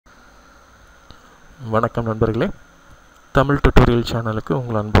வணக்கம் நண்பர்களே, தமிழ் டுட்டோரியல் சேனலுக்கு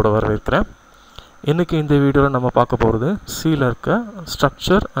உங்களை அன்போடு வரவேற்கிறேன். இன்றைக்கி இந்த வீடியோவில் நம்ம பார்க்க போகிறது சியில் இருக்க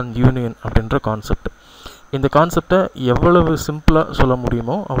ஸ்ட்ரக்சர் அண்ட் யூனியன் அப்படின்ற கான்செப்ட். இந்த கான்செப்டை எவ்வளவு சிம்பிளாக சொல்ல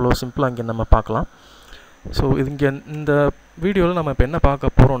முடியுமோ அவ்வளோ சிம்பிளாக இங்கே நம்ம பார்க்கலாம். ஸோ இங்கே இந்த வீடியோவில் நம்ம இப்போ என்ன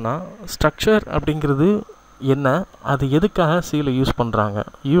பார்க்க போகிறோன்னா, ஸ்ட்ரக்சர் அப்படிங்கிறது என்ன, அது எதுக்காக சியில் யூஸ் பண்ணுறாங்க,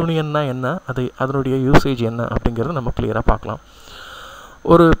 யூனியன்னா என்ன, அதனுடைய யூசேஜ் என்ன அப்படிங்கிறத நம்ம கிளியராக பார்க்கலாம்.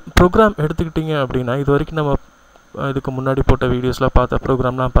 ஒரு ப்ரோக்ராம் எடுத்துக்கிட்டிங்க அப்படின்னா, இது வரைக்கும் நம்ம இதுக்கு முன்னாடி போட்ட வீடியோஸில் பார்த்த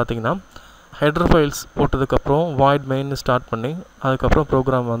ப்ரோக்ராம்லாம் பார்த்திங்கன்னா, ஹெடர் ஃபைல்ஸ் போட்டதுக்கப்புறம் வாய்ட் மெயின் ஸ்டார்ட் பண்ணி அதுக்கப்புறம்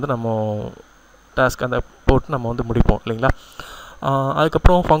ப்ரோக்ராம் வந்து நம்ம டாஸ்க் அந்த போட்டு நம்ம வந்து முடிப்போம் இல்லைங்களா.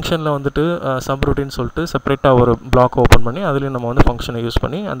 அதுக்கப்புறம் ஃபங்க்ஷனில் வந்துட்டு சப்ரூட்டின்னு சொல்லிட்டு செப்பரேட்டாக ஒரு பிளாக் ஓப்பன் பண்ணி அதுலேயும் நம்ம வந்து ஃபங்க்ஷனை யூஸ்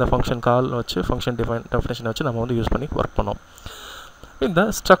பண்ணி அந்த ஃபங்க்ஷன் கால் வச்சு ஃபங்க்ஷன் டெஃபினேஷனை வச்சு நம்ம வந்து யூஸ் பண்ணி ஒர்க் பண்ணோம். இந்த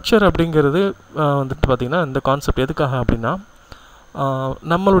ஸ்ட்ரக்சர் அப்படிங்கிறது வந்துட்டு பார்த்திங்கன்னா, இந்த கான்செப்ட் எதுக்காக அப்படின்னா,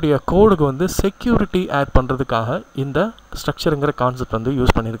 நம்மளுடைய கோடுக்கு வந்து செக்யூரிட்டி ஆட் பண்ணுறதுக்காக இந்த ஸ்ட்ரக்சருங்கிற கான்செப்ட் வந்து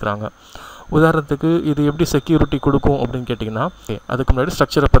யூஸ் பண்ணியிருக்கிறாங்க. உதாரணத்துக்கு இது எப்படி செக்யூரிட்டி கொடுக்கும் அப்படின்னு கேட்டிங்கன்னா, அதுக்கு முன்னாடி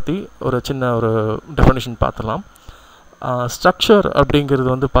ஸ்ட்ரக்சரை பற்றி ஒரு சின்ன ஒரு டெஃபினிஷன் பார்த்துலாம். ஸ்ட்ரக்சர் அப்படிங்கிறது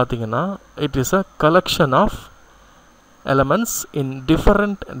வந்து பார்த்திங்கன்னா, it is a collection of elements in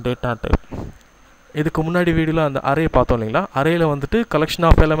different data type. இதுக்கு முன்னாடி வீடியோவில் அந்த அரே பார்த்தோம் இல்லைங்களா, அரேயில் வந்துட்டு collection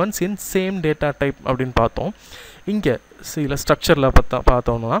of elements in same data type அப்படின்னு பார்த்தோம். இங்கே சில ஸ்ட்ரக்சரில்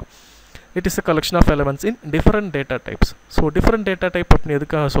பார்த்தோம்னா, it is a collection of elements in different data types. So different data type அப்படின்னு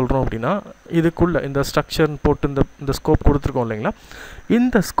எதுக்காக சொல்கிறோம் அப்படின்னா, இதுக்குள்ளே இந்த ஸ்ட்ரக்சர்னு போட்டு இந்த ஸ்கோப் கொடுத்துருக்கோம் இல்லைங்களா,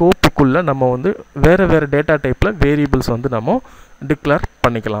 இந்த ஸ்கோப்புக்குள்ளே நம்ம வந்து வேறு டேட்டா டைப்பில் வேரியபிள்ஸ் வந்து நம்ம டிக்ளேர்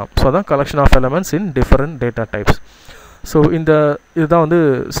பண்ணிக்கலாம். ஸோ அதான் collection of elements in different data types. So இதுதான் வந்து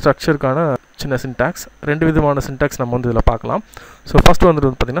ஸ்ட்ரக்சருக்கான சின்ன சின்டாக்ஸ். ரெண்டு விதமான சின்டாக்ஸ் நம்ம வந்து இதில் பார்க்கலாம். ஸோ ஃபஸ்ட்டு வந்துட்டு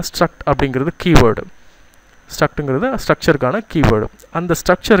பார்த்திங்கன்னா, ஸ்ட்ரக்ட் அப்படிங்கிறது கீவேர்டு. ஸ்ட்ரக்ட்டுங்கிறது ஸ்ட்ரக்சருக்கான கீவேர்டு. அந்த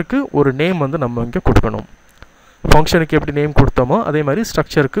ஸ்ட்ரக்சருக்கு ஒரு நேம் வந்து நம்ம இங்கே கொடுக்கணும். ஃபங்க்ஷனுக்கு எப்படி நேம் கொடுத்தோமோ அதே மாதிரி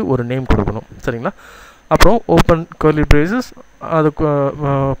ஸ்ட்ரக்சருக்கு ஒரு நேம் கொடுக்கணும், சரிங்களா. அப்புறம் ஓப்பன் கர்லி பிரேசஸ், அது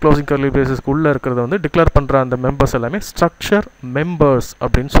க்ளோசிங் கர்லி பிரேசஸ்க்கு உள்ளே இருக்கிறத வந்து டிக்ளேர் பண்ணுற அந்த மெம்பர்ஸ் எல்லாமே ஸ்ட்ரக்சர் மெம்பர்ஸ்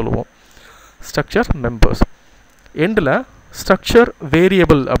அப்படின்னு சொல்லுவோம். Structure members. எண்டில் ஸ்ட்ரக்சர்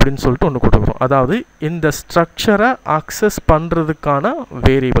வேரியபிள் அப்படின்னு சொல்லிட்டு ஒன்று கொடுக்குறோம். அதாவது இந்த ஸ்ட்ரக்சரை ஆக்சஸ் பண்ணுறதுக்கான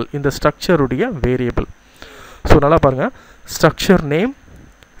வேரியபிள், இந்த ஸ்ட்ரக்சருடைய வேரியபிள். ஸோ நல்லா பாருங்கள், structure name,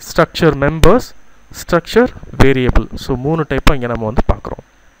 structure members, structure variable. So 3 டைப்பாக இங்கே நம்ம வந்து பார்க்குறோம்,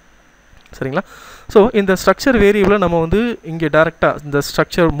 சரிங்களா. ஸோ இந்த ஸ்ட்ரக்சர் வேரியபிளை நம்ம வந்து இங்கே டேரெக்டாக இந்த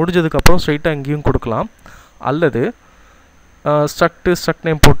ஸ்ட்ரக்சர் முடிஞ்சதுக்கப்புறம் ஸ்ட்ரைட்டாக இங்கேயும் கொடுக்கலாம். அல்லது ஸ்ட்ரக்ட்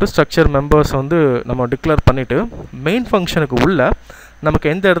நேம் போட்டு ஸ்ட்ரக்சர் மெம்பர்ஸ் வந்து நம்ம டிக்ளேர் பண்ணிவிட்டு மெயின் ஃபங்க்ஷனுக்கு உள்ள நமக்கு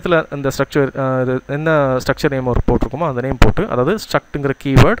எந்த இடத்துல இந்த ஸ்ட்ரக்சர் என்ன ஸ்ட்ரக்சர் நேம் ஒரு போட்டிருக்கோமோ அந்த நேம் போட்டு, அதாவது ஸ்ட்ரக்ட்டுங்கிற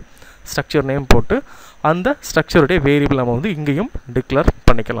கீவேர்ட் ஸ்ட்ரக்சர் நேம் போட்டு அந்த ஸ்ட்ரக்சருடைய வேரியபிள் நம்ம வந்து இங்கேயும் டிக்ளேர்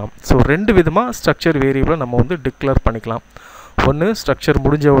பண்ணிக்கலாம். ஸோ 2 விதமாக ஸ்ட்ரக்சர் வேரியபிளை நம்ம வந்து டிக்ளேர் பண்ணிக்கலாம். ஒன்று ஸ்ட்ரக்சர்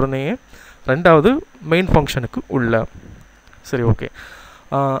முடிஞ்ச உடனே, ரெண்டாவது மெயின் ஃபங்க்ஷனுக்கு உள்ள. சரி, ஓகே.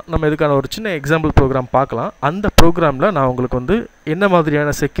 நம்ம இதுக்கான ஒரு சின்ன எக்ஸாம்பிள் ப்ரோக்ராம் பார்க்கலாம். அந்த ப்ரோக்ராமில் நான் உங்களுக்கு வந்து என்ன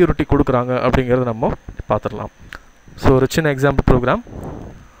மாதிரியான செக்யூரிட்டி கொடுக்குறாங்க அப்படிங்கிறத நம்ம பார்த்துடலாம். ஸோ ஒரு சின்ன எக்ஸாம்பிள் ப்ரோக்ராம்.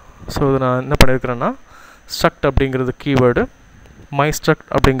 ஸோ இது நான் என்ன பண்ணியிருக்கிறேன்னா, ஸ்ட்ரக்ட் அப்படிங்கிறது கீவேர்டு, மை ஸ்ட்ரக்ட்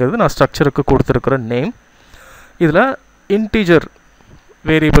அப்படிங்கிறது நான் ஸ்ட்ரக்சருக்கு கொடுத்துருக்கிற நேம். இதில் இன்டீஜர்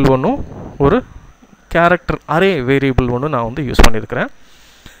வேரியபிள் ஒன்றும் ஒரு கேரக்டர் அரே வேரியபிள் ஒன்று நான் வந்து யூஸ் பண்ணியிருக்கிறேன்.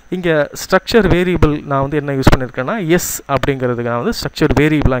 இங்கே ஸ்ட்ரக்சர் வேரியபிள் நான் வந்து என்ன யூஸ் பண்ணியிருக்கேன்னா, எஸ் அப்படிங்கிறதுக்கு நான் வந்து ஸ்ட்ரக்சர்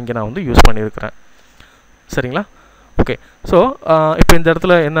வேரியபிளாக இங்கே நான் வந்து யூஸ் பண்ணியிருக்கிறேன், சரிங்களா. ஓகே. ஸோ இப்போ இந்த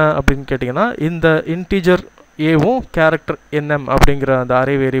இடத்துல என்ன அப்படின்னு கேட்டிங்கன்னா, இந்த இன்டீஜர் ஏவும் கேரக்டர் என்எம் அப்படிங்கிற அந்த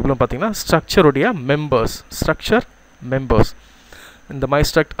அரே வேரியபிளும் பார்த்திங்கன்னா ஸ்ட்ரக்சருடைய மெம்பர்ஸ், ஸ்ட்ரக்சர் மெம்பர்ஸ். இந்த மை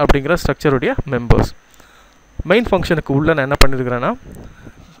ஸ்ட்ரக்ட் அப்படிங்கிற ஸ்ட்ரக்சருடைய மெம்பர்ஸ். மெயின் ஃபங்க்ஷனுக்கு உள்ளே நான் என்ன பண்ணியிருக்கிறேன்னா,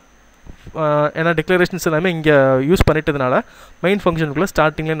 ஏன்னா டிக்ளரேஷன்ஸ் எல்லாமே இங்கே யூஸ் பண்ணிட்டதுனால மெயின் ஃபங்க்ஷனுக்குள்ளே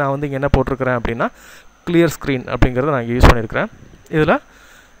ஸ்டார்டிங்கில் நான் வந்து இங்கே என்ன போட்டிருக்கிறேன் அப்படின்னா, கிளியர் ஸ்க்ரீன் அப்படிங்கிறத நான் இங்கே யூஸ் பண்ணியிருக்கிறேன். இதில்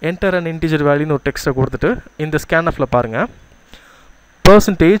என்டர் அண்ட் இன்டீஜர் வேல்யூன்னு ஒரு டெக்ஸ்ட்டை கொடுத்துட்டு இந்த ஸ்கேன்எஃப்பில் பாருங்கள்,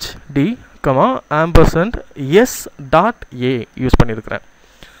 %d, %s.a யூஸ் பண்ணியிருக்கிறேன்.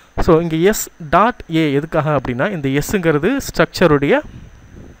 ஸோ இங்கே s.a எதுக்காக அப்படின்னா, இந்த எஸ்ஸுங்கிறது ஸ்ட்ரக்சருடைய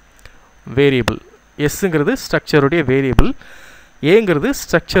வேரியபிள், எஸ்ஸுங்கிறது ஸ்ட்ரக்சருடைய வேரியபிள், ஏங்கிறது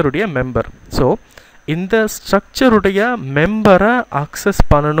ஸ்ட்ரக்சருடைய மெம்பர். ஸோ இந்த ஸ்ட்ரக்சருடைய மெம்பரை ஆக்சஸ்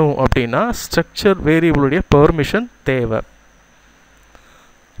பண்ணணும் அப்படின்னா ஸ்ட்ரக்சர் வேரியபிளுடைய பெர்மிஷன் தேவை,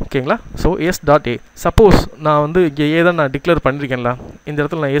 ஓகேங்களா. So s.a. சப்போஸ் நான் வந்து இங்கே தான் நான் டிக்ளேர் பண்ணியிருக்கேன்ல, இந்த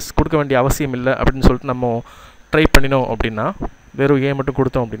இடத்துல நான் எஸ் கொடுக்க வேண்டிய அவசியம் இல்லை அப்படின்னு சொல்லிட்டு நம்ம ட்ரை பண்ணினோம் அப்படின்னா, வெறும் ஏ மட்டும்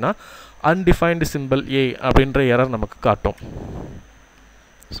கொடுத்தோம் அப்படின்னா அன்டிஃபைன்டு சிம்பிள் ஏ அப்படின்ற எரர் நமக்கு காட்டும்.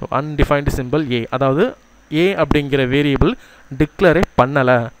 ஸோ அன்டிஃபைன்டு சிம்பிள் ஏ, அதாவது ஏ அப்படிங்கிற வேரியபிள் டிக்ளரே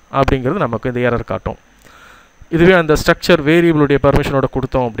பண்ணலை அப்படிங்கிறது நமக்கு இந்த எரர் காட்டும். இதுவே அந்த ஸ்ட்ரக்சர் வேரியபிளுடைய பர்மிஷனோட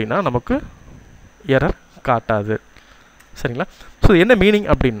கொடுத்தோம் அப்படின்னா நமக்கு எரர் காட்டாது. சரிங்களா? ஸோ என்ன மீனிங்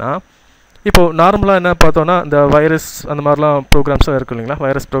அப்படின்னா, இப்போது நார்மலாக என்ன பார்த்தோன்னா இந்த வைரஸ் அந்த மாதிரிலாம் ப்ரோக்ராம்ஸ்லாம் இருக்கும் இல்லைங்களா,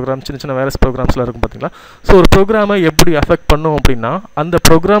 வைரஸ் ப்ரோக்ராம் சின்ன சின்ன வைரஸ் ப்ரோக்ராம்ஸ்லாம் இருக்கும் பார்த்தீங்களா. ஸோ ஒரு ப்ரோக்ராமை எப்படி அஃபெக்ட் பண்ணும் அப்படின்னா அந்த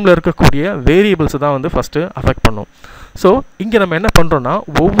ப்ரோக்ராமில் இருக்கக்கூடிய வேரியபிள்ஸை தான் வந்து ஃபஸ்ட்டு அஃபெக்ட் பண்ணும். ஸோ இங்கே நம்ம என்ன பண்ணுறோன்னா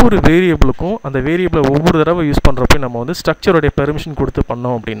ஒவ்வொரு வேரியபிளுக்கும் அந்த வேரியபிளை ஒவ்வொரு தடவை யூஸ் பண்ணுறப்போ நம்ம வந்து ஸ்ட்ரக்சருடைய பெர்மிஷன் கொடுத்து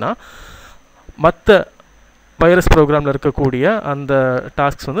பண்ணோம் அப்படின்னா மற்ற வைரஸ் ப்ரோக்ராமில் இருக்கக்கூடிய அந்த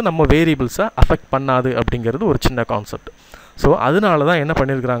டாஸ்க்ஸ் வந்து நம்ம வேரியபிள்ஸை அஃபெக்ட் பண்ணாது அப்படிங்கிறது ஒரு சின்ன கான்செப்ட். ஸோ அதனால தான் என்ன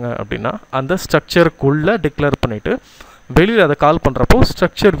பண்ணியிருக்கிறாங்க அப்படின்னா அந்த ஸ்ட்ரக்சருக்குள்ளே டிக்ளேர் பண்ணிவிட்டு வெளியில் அதை கால் பண்ணுறப்போ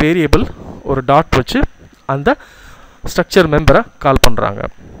ஸ்ட்ரக்சர் வேரியபிள் ஒரு டாட் வச்சு அந்த ஸ்ட்ரக்சர் மெம்பரை கால் பண்ணுறாங்க.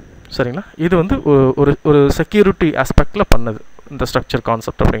 சரிங்களா? இது வந்து ஒரு செக்யூரிட்டி ஆஸ்பெக்டில் பண்ணது இந்த ஸ்ட்ரக்சர்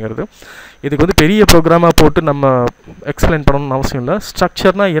கான்செப்ட் அப்படிங்கிறது. இதுக்கு வந்து பெரிய ப்ரோக்ராமாக போட்டு நம்ம எக்ஸ்பிளைன் பண்ணணும்னு அவசியம் இல்லை.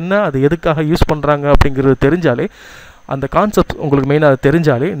 ஸ்ட்ரக்சர்னால் என்ன, அது எதுக்காக யூஸ் பண்ணுறாங்க அப்படிங்கிறது தெரிஞ்சாலே, அந்த கான்செப்ட் உங்களுக்கு மெயினாக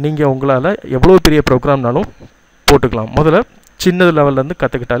தெரிஞ்சாலே நீங்கள் உங்களால் எவ்வளோ பெரிய ப்ரோக்ராம்னாலும் போட்டுக்கலாம். முதல்ல சின்ன லெவல்லேருந்து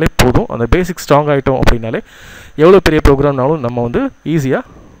கற்றுக்கிட்டாலே போதும். அந்த பேசிக் ஸ்ட்ராங் ஆகிட்டோம் அப்படின்னாலே எவ்வளோ பெரிய ப்ரோக்ராம்னாலும் நம்ம வந்து ஈஸியாக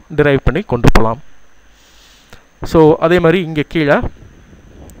டிரைவ் பண்ணி கொண்டு போகலாம். ஸோ அதே மாதிரி இங்கே கீழே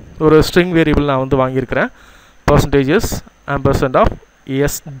ஒரு ஸ்ட்ரிங் வேரியபிள் நான் வந்து வாங்கியிருக்கிறேன். percentages ampersand of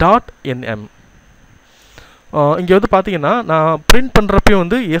s.nm. இங்கே வந்து பார்த்தீங்கன்னா நான் பிரிண்ட் பண்ணுறப்பையும்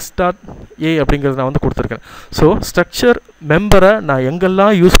வந்து s.a அப்படிங்கிறது நான் வந்து கொடுத்துருக்கேன். ஸோ ஸ்ட்ரக்சர் மெம்பரை நான்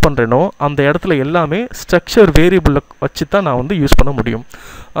எங்கெல்லாம் யூஸ் பண்ணுறேனோ அந்த இடத்துல எல்லாமே ஸ்ட்ரக்சர் வேரியபிளை வச்சு தான் நான் வந்து யூஸ் பண்ண முடியும்.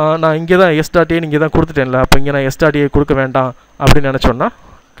 நான் இங்கே தான் s.a இங்கே தான் கொடுத்துட்டேன்ல, அப்போ இங்கே நான் s.a கொடுக்க வேண்டாம் அப்படின்னு நினச்சோன்னா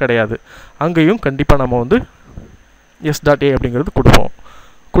கிடையாது. அங்கேயும் கண்டிப்பாக நம்ம வந்து s.a அப்படிங்கிறது கொடுப்போம்.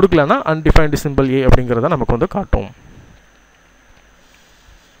 கொடுக்கலன்னா அன்டிஃபைன்டு சிம்பிள் ஏ அப்படிங்கிறத நமக்கு வந்து காட்டும்.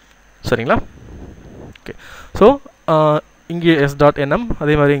 சரிங்களா? ஓகே. ஸோ இங்கே s.nm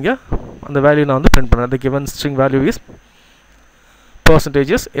அதே மாதிரி இங்கே அந்த வேல்யூ நான் வந்து பிரிண்ட் பண்ணுறேன். the given string value is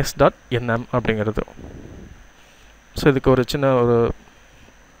percentages s.nm அப்படிங்கிறது. ஸோ இதுக்கு ஒரு சின்ன ஒரு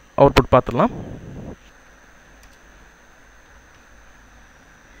அவுட்புட் பார்த்துடலாம்.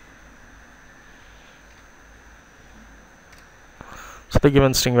 So the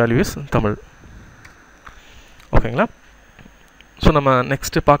given string value is Tamil. ஓகேங்களா? ஸோ நம்ம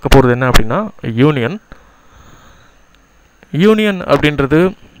நெக்ஸ்ட்டு பார்க்க போகிறது என்ன அப்படின்னா யூனியன். யூனியன் அப்படின்றது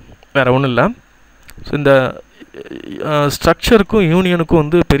வேறு ஒன்றும் இல்லை. ஸோ இந்த ஸ்ட்ரக்சருக்கும் யூனியனுக்கும்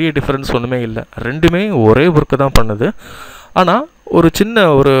வந்து பெரிய டிஃப்ரென்ஸ் ஒன்றுமே இல்லை. ரெண்டுமே ஒரே ஒர்க்கு தான் பண்ணுது. ஆனால் ஒரு சின்ன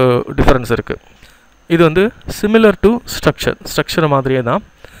ஒரு டிஃப்ரென்ஸ் இருக்குது. இது வந்து சிமிலர் டு ஸ்ட்ரக்சர் மாதிரியே தான்.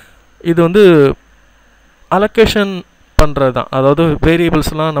 இது வந்து அலோகேஷன் பண்ணுறது தான். அதாவது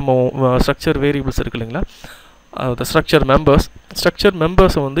வேரியபிள்ஸ்லாம் நம்ம ஸ்ட்ரக்சர் வேரியபிள்ஸ் இருக்குது இல்லைங்களா, அது ஸ்ட்ரக்சர்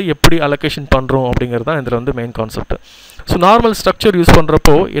மெம்பர்ஸை வந்து எப்படி அலோகேஷன் பண்ணுறோம் அப்படிங்கிறது தான் இதில் வந்து main concept. So normal structure use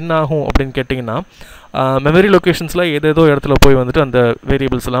பண்ணுறப்போ என்ன ஆகும் அப்படின்னு கேட்டிங்கன்னா மெமரி லொக்கேஷன்ஸில் ஏதேதோ இடத்துல போய் வந்துட்டு அந்த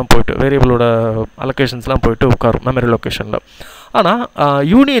வேரியபிள்ஸ்லாம் போய்ட்டு வேரியபிளோட அலோகேஷன்ஸ்லாம் போய்ட்டு உட்காரும் மெமரி லொக்கேஷனில். ஆனால்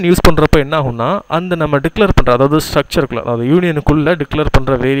யூனியன் யூஸ் பண்ணுறப்போ என்ன ஆகும்னா அந்த நம்ம டிக்ளேர் பண்ணுற அதாவது ஸ்ட்ரக்சருக்குள்ளே அதாவது யூனியனுக்குள்ளே டிக்ளேர்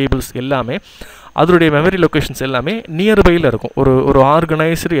பண்ணுற வேரியபிள்ஸ் எல்லாமே அதனுடைய மெமரி லொக்கேஷன்ஸ் எல்லாமே நியர்பையில் இருக்கும். ஒரு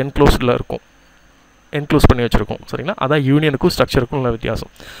ஆர்கனைஸ்டு என்க்ளோஸ்டில் இருக்கும், என்க்ளோஸ் பண்ணி வச்சுருக்கோம். சரிங்களா? அதான் யூனியனுக்கும் ஸ்ட்ரக்சருக்கும் உள்ள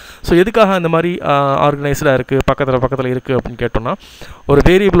வித்தியாசம். ஸோ எதுக்காக இந்த மாதிரி ஆர்கனைஸ்டாக இருக்குது பக்கத்தில் இருக்குது அப்படின்னு கேட்டோம்னா ஒரு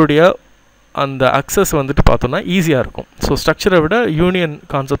வேரியபிளுடைய அந்த அக்சஸ் வந்துட்டு பார்த்தோன்னா ஈஸியாக இருக்கும். ஸோ ஸ்ட்ரக்சரை விட யூனியன்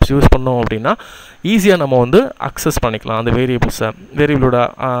கான்செப்ட்ஸ் யூஸ் பண்ணோம் அப்படின்னா ஈஸியாக நம்ம வந்து அக்சஸ் பண்ணிக்கலாம். அந்த வேரியபிளோட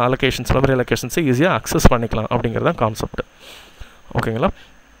அலோகேஷன்ஸ் மெமரி அலோகேஷன்ஸை ஈஸியாக அக்சஸ் பண்ணிக்கலாம் அப்படிங்கிறது தான் கான்செப்ட். ஓகேங்களா?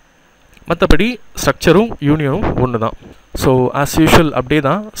 மற்றபடி ஸ்ட்ரக்சரும் யூனியனும் ஒன்று தான். ஸோ ஆஸ் யூஷுவல் அப்படியே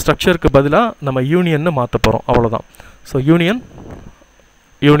தான் ஸ்ட்ரக்சருக்கு பதிலாக நம்ம யூனியன்னு மாற்ற போகிறோம், அவ்வளோதான். ஸோ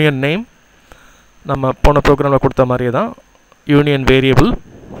யூனியன் நேம் நம்ம போன ப்ரோக்ராமில் கொடுத்த மாதிரியே தான் யூனியன் வேரியபிள்.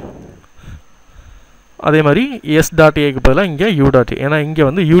 அதே மாதிரி s.aக்கு பதிலாக இங்கே u.a, ஏன்னா இங்கே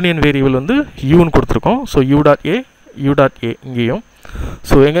வந்து யூனியன் வேரியபிள் வந்து யூன்னு கொடுத்துருக்கோம். ஸோ u.a இங்கேயும்.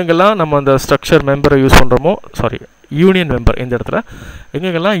 ஸோ எங்கெங்கெல்லாம் நம்ம அந்த ஸ்ட்ரக்சர் மெம்பரை யூஸ் பண்ணுறோமோ யூனியன் மெம்பர் இந்த இடத்துல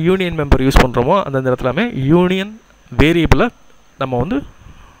எங்கெங்கெல்லாம் யூனியன் மெம்பர் யூஸ் பண்ணுறோமோ அந்தந்த இடத்துலாமே யூனியன் வேரியபிளை நம்ம வந்து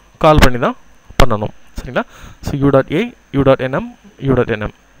கால் பண்ணி தான் பண்ணணும். சரிங்களா? So u.a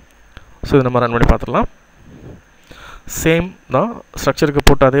u.nm. ஸோ இது நம்ம ரன் பண்ணி பார்த்துடலாம். சேம் தான் ஸ்ட்ரக்சருக்கு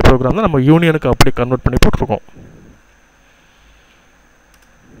போட்ட அதே ப்ரோக்ராம் தான் நம்ம யூனியனுக்கு அப்படி கன்வெர்ட் பண்ணி போட்டிருக்கோம்.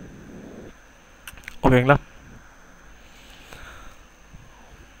 ஓகேங்களா?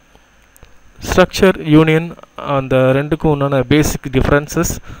 ஸ்ட்ரக்சர் யூனியன் அந்த ரெண்டுக்கும் உண்டான பேசிக்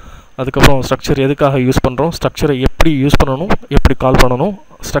டிஃப்ரென்சஸ், அதுக்கப்புறம் ஸ்ட்ரக்சர் எதுக்காக யூஸ் பண்ணுறோம், ஸ்ட்ரக்சரை எப்படி யூஸ் பண்ணணும், எப்படி கால் பண்ணணும்,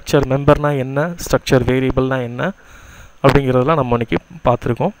 ஸ்ட்ரக்சர் மெம்பர்னால் என்ன, ஸ்ட்ரக்சர் வேரியபிள்னால் என்ன அப்படிங்கிறதெல்லாம் நம்ம இன்றைக்கி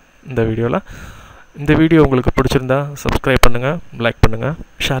பார்த்துருக்கோம் இந்த வீடியோவில். இந்த வீடியோ உங்களுக்கு பிடிச்சிருந்தா சப்ஸ்கிரைப் பண்ணுங்கள், லைக் பண்ணுங்கள்,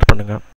 ஷேர் பண்ணுங்கள்.